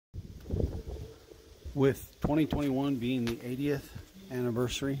With 2021 being the 80th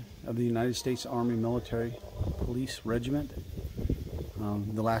anniversary of the United States Army Military Police Regiment,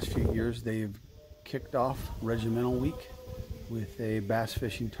 the last few years they've kicked off Regimental Week with a bass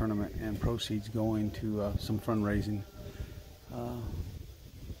fishing tournament and proceeds going to some fundraising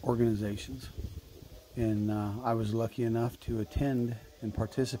organizations. And I was lucky enough to attend and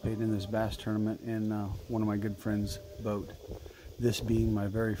participate in this bass tournament in one of my good friends' boat. This being my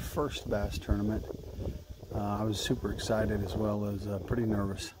very first bass tournament, I was super excited as well as pretty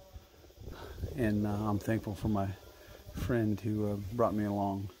nervous. And I'm thankful for my friend who brought me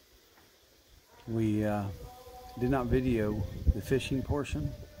along. We did not video the fishing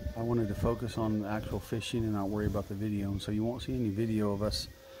portion. I wanted to focus on the actual fishing and not worry about the video. And so you won't see any video of us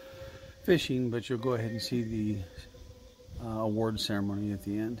fishing, but you'll go ahead and see the award ceremony at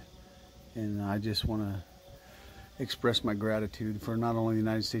the end. And I just want to express my gratitude for not only the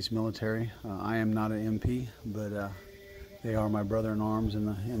United States military. I am not an MP, but they are my brother in arms in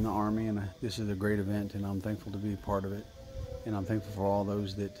the Army, and this is a great event, and I'm thankful to be a part of it. And I'm thankful for all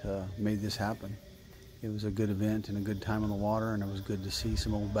those that made this happen. It was a good event and a good time on the water, and it was good to see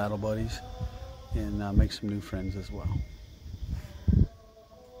some old battle buddies and make some new friends as well.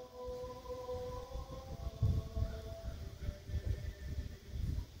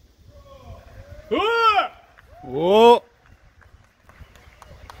 Whoa!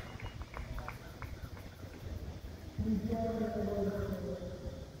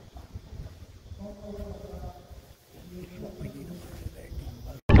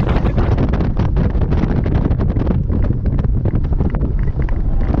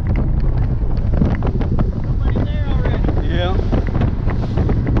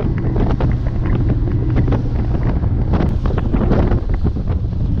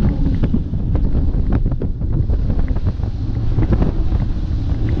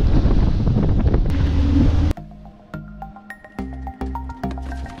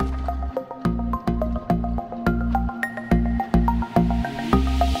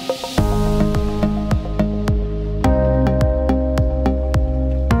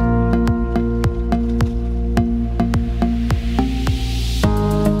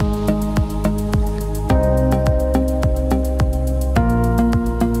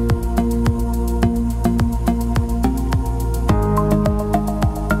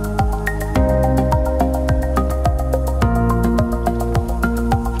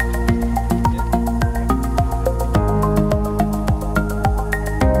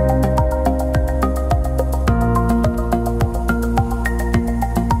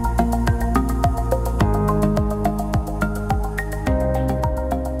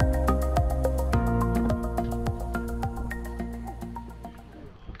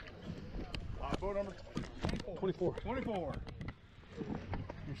 Boat number 24.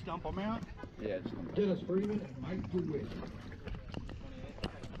 You stump them out? Yeah, Dennis Freeman and Mike DeWitt. Is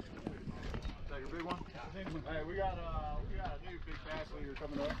that your big one? Hey, we got a new big bass leader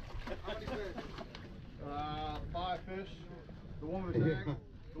coming up. How many fish? 5 fish. The one with the tag.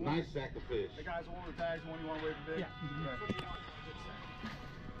 Nice sack of fish. The guy's the one with the tags, the one you want to wait for big? Yeah. Okay.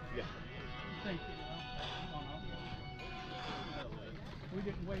 Yeah. Thank you. We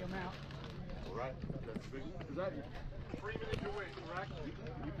didn't weigh them out. All right. That's big. Is that your Freeman and your weight, correct?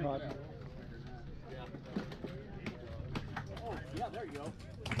 You think Right. that? Yeah. Oh, yeah, there you go.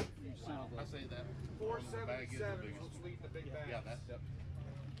 You sound I say that. 477 is what's leading the big bass. Yeah, that's it.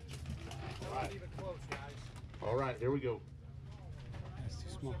 Not even close, guys. All right, here we go. That's too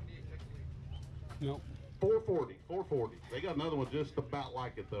small. Nope. 440. They got another one just about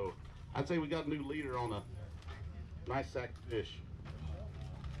like it though. I'd say we got a new leader on a nice sack of fish.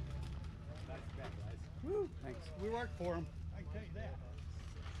 Woo, thanks. We worked for them. I can tell you that.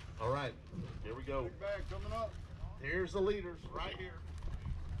 All right, here we go. Big bag coming up. Here's the leaders right here.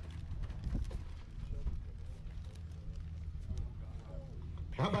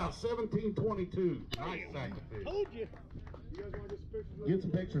 How about 1722? Nice sack of fish. Told you. You guys want to get some pictures of Get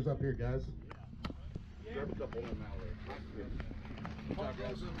some pictures up here, guys. Yeah. Grab a couple of them out there. Nice fish. Pump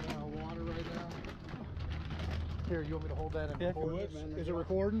goes in water right now. Here, you want me to hold that and Yeah, record good, it? man. Is it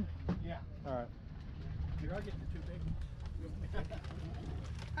recording? Yeah. All right. You're getting the too big.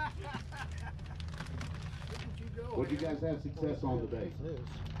 What'd you guys have success on today?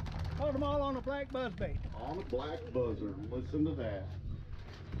 Caught them all on a black buzzbait. On a black buzzer. Listen to that.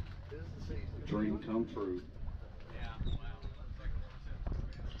 Dream come true.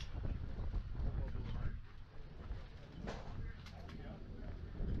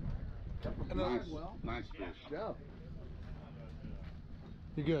 Nice fish. Yeah.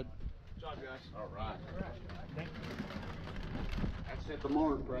 You're good. Good job, guys. All right. Thank you. That's at the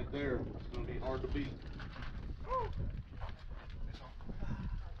mark right there. It's going to be hard to beat.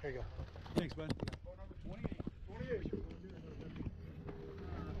 There you go. Thanks, bud.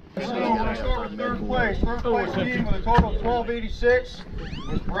 So we're going to start with third place. First place team with a total of 1286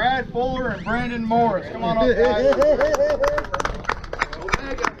 was Brad Fuller and Brandon Morris. Come on up, guys.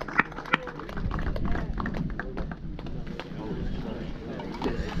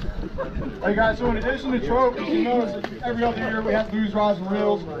 Hey guys, so in addition to trophies, you notice that every other year we have booze, rods, and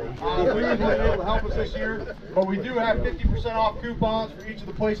reels. Booze wasn't able to help us this year, but we do have 50% off coupons for each of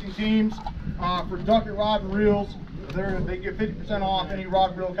the placing teams for Ducket Rod and Reels. They get 50% off any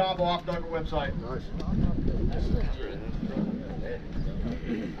rod reel combo off Ducket website. Nice.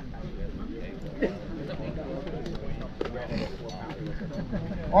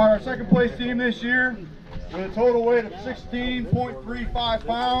 All right, our second place team this year with a total weight of 16.35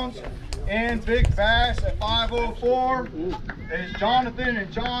 pounds and big bass at 504 is Jonathan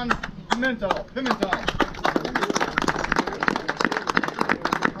and John Pimentel.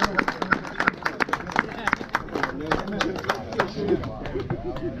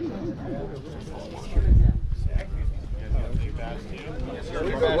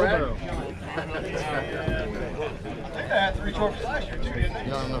 I had 3 trophies last year too, didn't I?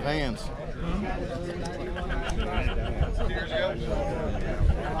 Not enough hands. 2 years ago.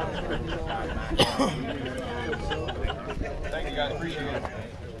 Thank you guys, appreciate it.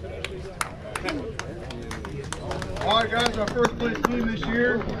 All right guys, our first place team this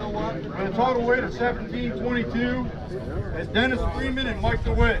year with a total weight of 1722 is Dennis Freeman and Mike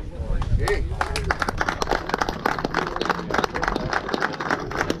DeWitt. Hey.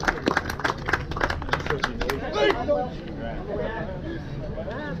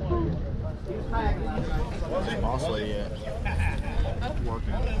 Boss lady yet?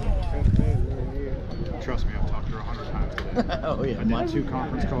 Working. Trust me, I've talked to her 100 times today. Oh yeah. I did 2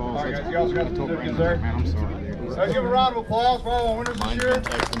 conference calls. All right guys, you also got the certificates there. Man, I'm sorry, dude. Let's give a round of applause for all our winners this Mine's year. been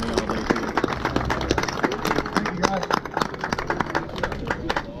texting me all day too.